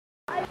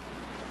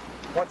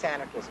What's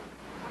anarchism?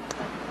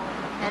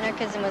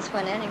 Anarchism is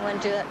when anyone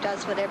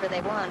does whatever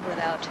they want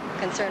without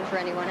concern for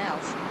anyone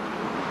else.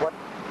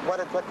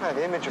 What kind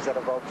of images that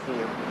evoke for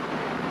you?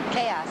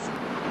 Chaos.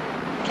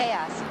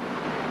 Chaos.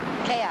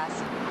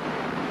 Chaos.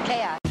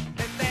 Chaos.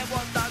 If there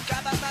was no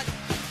government,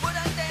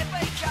 wouldn't there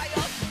be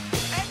chaos?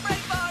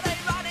 Everybody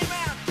running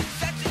round,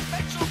 setting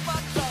petrol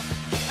funds off.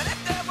 And if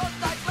there was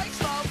no police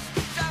force,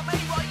 tell me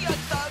what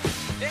you'd do.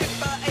 If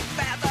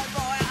 30,000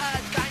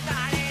 rioters came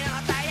running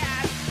off the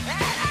yard,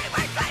 and they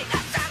would beat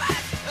the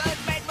summers and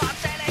mid-month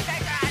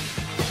television.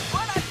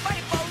 Wouldn't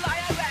people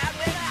lay around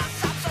without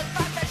substance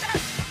provision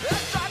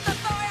and drive the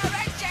fire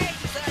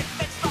engines and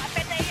fix my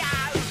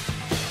videos?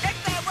 If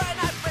there were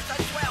no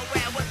prisons, well,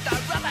 where would the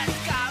robbers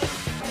go?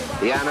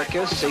 The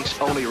anarchist seeks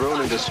only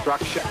ruin and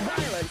destruction.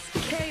 Violence,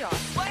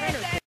 chaos,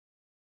 anarchy.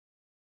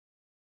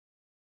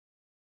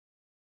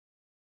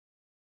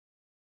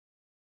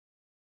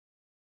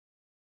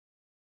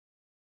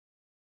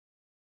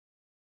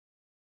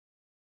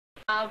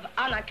 Of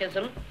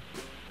anarchism,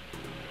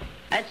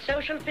 a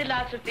social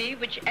philosophy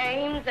which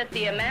aims at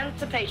the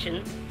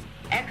emancipation,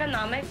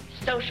 economic,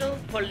 social,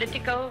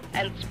 political,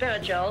 and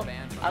spiritual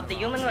of the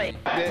human race.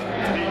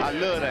 I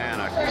love the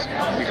anarchists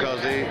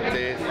because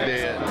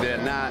they're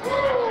not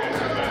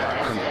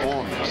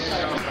conformists.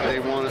 They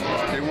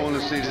want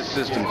to see the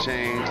system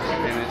change,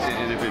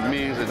 and if it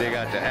means that they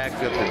got to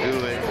act up to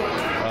do it,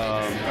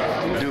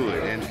 do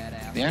it.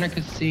 And the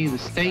anarchists see the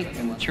state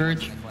and the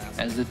church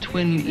as the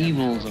twin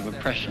evils of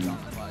oppression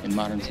in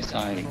modern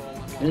society.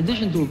 In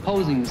addition to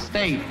opposing the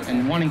state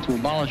and wanting to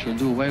abolish or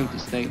do away with the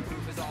state,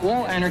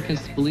 all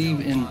anarchists believe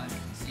in a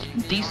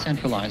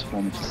decentralized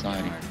form of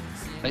society.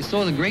 They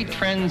saw the great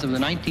trends of the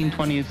 19th,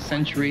 20th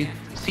century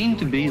seem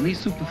to be, at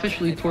least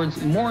superficially,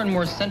 towards more and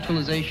more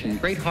centralization,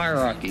 great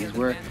hierarchies,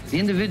 where the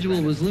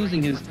individual was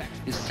losing his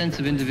sense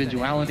of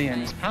individuality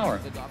and his power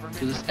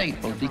to the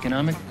state, both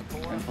economic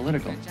and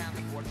political.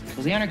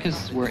 So the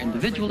anarchists were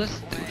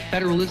individualists, they were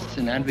federalists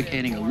in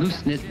advocating a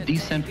loose-knit,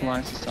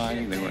 decentralized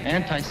society. They were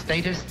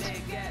anti-statists,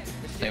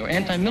 they were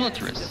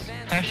anti-militarists,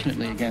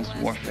 passionately against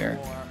warfare,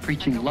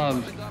 preaching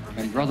love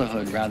and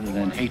brotherhood rather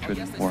than hatred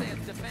and war.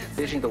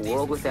 Envisioned a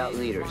world without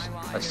leaders,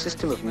 a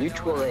system of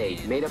mutual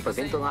aid made up of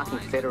interlocking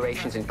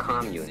federations and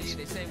communes.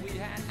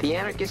 The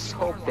anarchists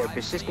hoped their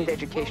persistent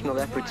educational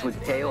efforts would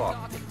pay off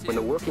when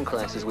the working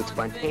classes would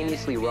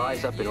spontaneously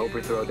rise up and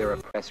overthrow their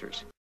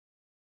oppressors.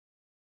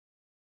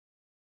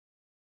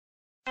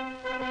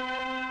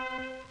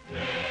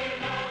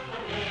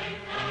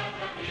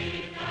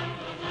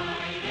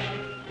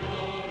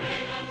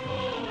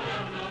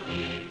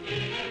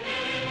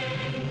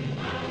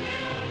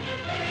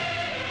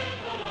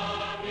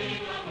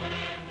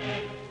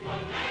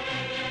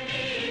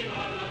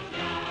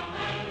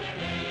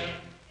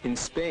 In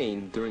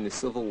Spain, during the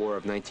Civil War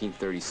of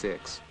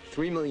 1936,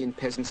 3 million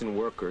peasants and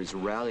workers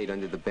rallied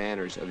under the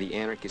banners of the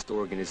anarchist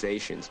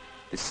organizations,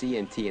 the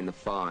CNT and the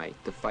FI,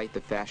 to fight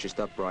the fascist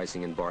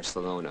uprising in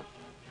Barcelona.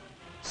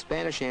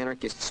 Spanish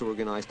anarchists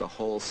organized a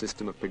whole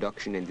system of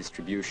production and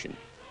distribution,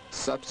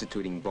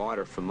 substituting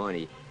barter for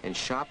money and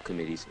shop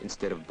committees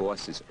instead of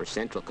bosses or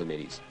central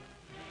committees.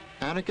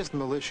 Anarchist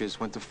militias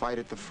went to fight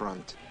at the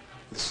front,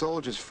 with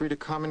soldiers free to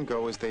come and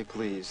go as they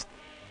pleased.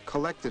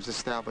 Collectives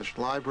established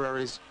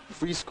libraries,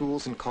 free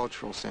schools, and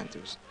cultural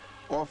centers,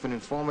 often in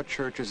former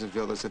churches or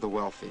villas of the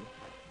wealthy.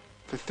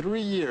 For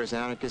 3 years,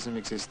 anarchism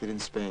existed in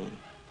Spain.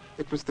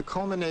 It was the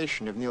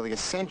culmination of nearly a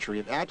century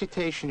of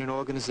agitation and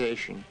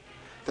organization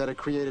that had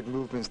created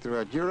movements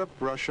throughout Europe,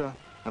 Russia,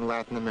 and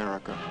Latin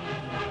America.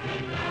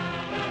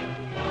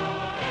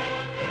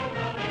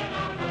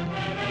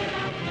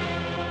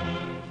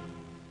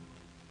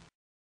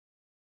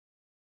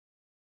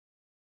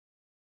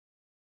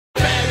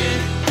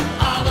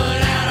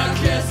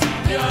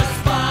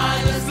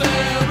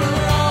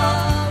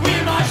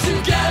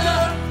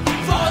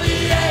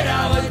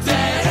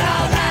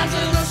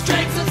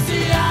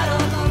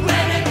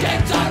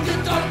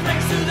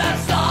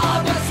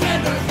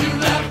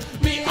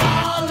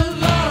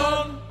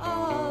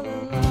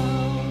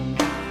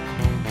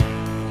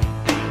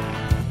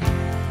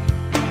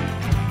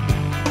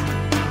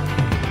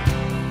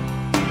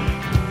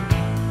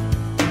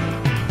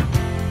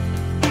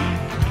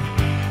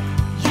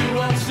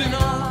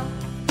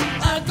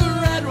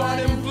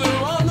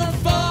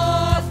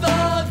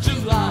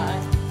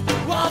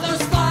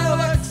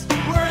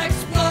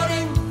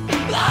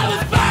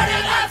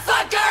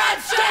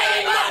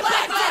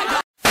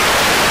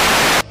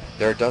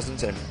 There are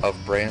dozens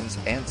of brands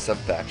and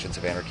sub-factions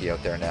of anarchy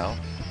out there now,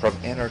 from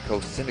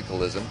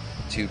anarcho-syndicalism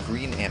to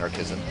green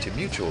anarchism to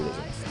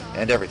mutualism,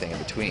 and everything in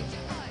between.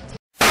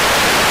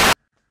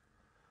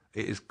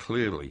 It is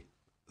clearly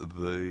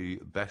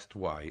the best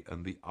way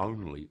and the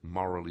only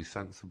morally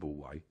sensible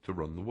way to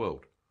run the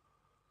world.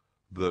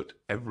 That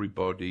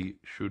everybody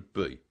should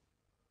be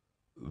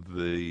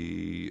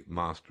the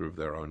master of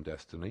their own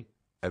destiny.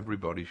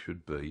 Everybody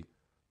should be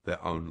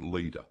their own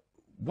leader.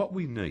 What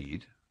we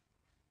need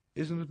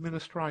is an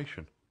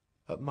administration,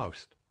 at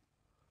most.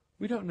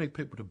 We don't need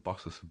people to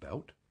boss us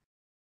about.